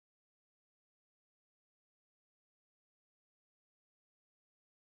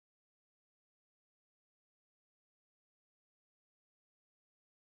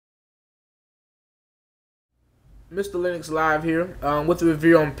Mr. Linux Live here with a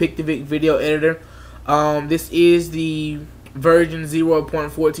review on Pitivi Video Editor. This is the version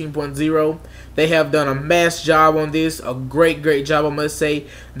 0.14.0. They have done a mass job on this, a great job, I must say.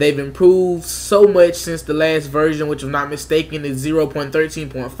 They've improved so much since the last version, which, if I'm not mistaken, is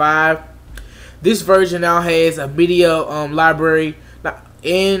 0.13.5. This version now has a media library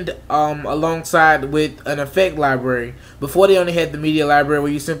and alongside with an effect library. Before, they only had the media library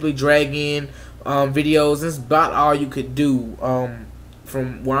where you simply drag in videos. That's about all you could do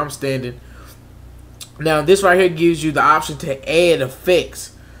from where I'm standing. Now this right here gives you the option to add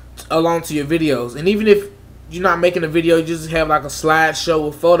effects along to your videos, and even if you're not making a video, you just have like a slideshow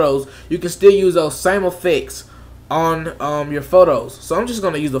with photos, you can still use those same effects on your photos. So I'm just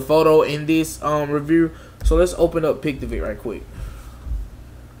gonna use a photo in this review. So let's open up Pitivi right quick.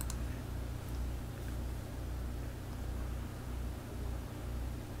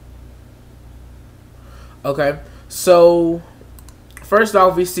 Okay, so first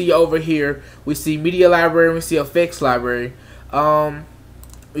off, we see over here, we see media library, we see effects library.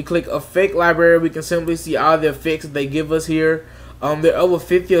 We click effect library, we can simply see all the effects that they give us here. There are over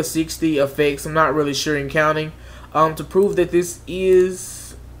 50 or 60 effects, I'm not really sure in counting. To prove that this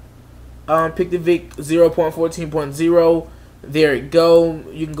is Pitivi 0.14.0, there it go.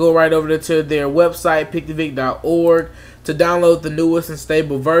 You can go right over to their website, pitivi.org, to download the newest and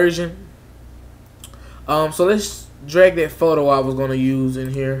stable version. So let's drag that photo I was going to use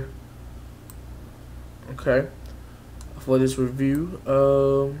in here. Okay, for this review.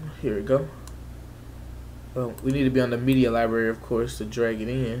 Here we go. We need to be on the media library, of course, to drag it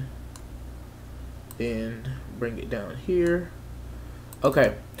in. Then bring it down here.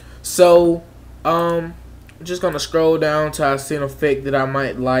 Okay, so I'm just gonna scroll down till I see an effect that I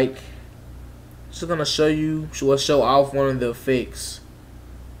might like. Just gonna show off one of the effects.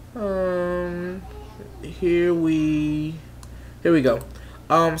 Here we go.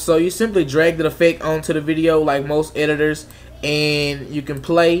 So you simply drag the effect onto the video like most editors, and you can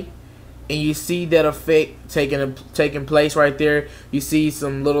play, and you see that effect taking place right there. You see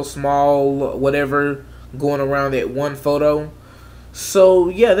some little small whatever going around that one photo. So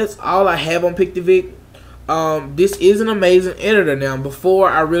yeah, that's all I have on Pitivi. This is an amazing editor now. Before,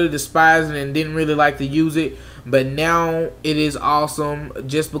 I really despised it and didn't really like to use it, but now it is awesome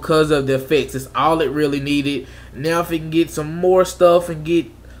just because of the effects. It's all it really needed. Now if it can get some more stuff and get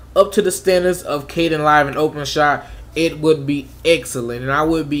up to the standards of Kdenlive and OpenShot, it would be excellent, and I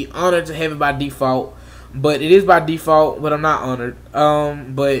would be honored to have it by default. But it is by default, but I'm not honored.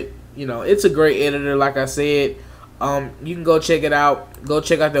 But you know, it's a great editor, like I said. You can go check it out. Go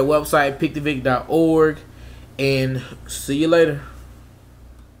check out their website, pitivi.org, and see you later.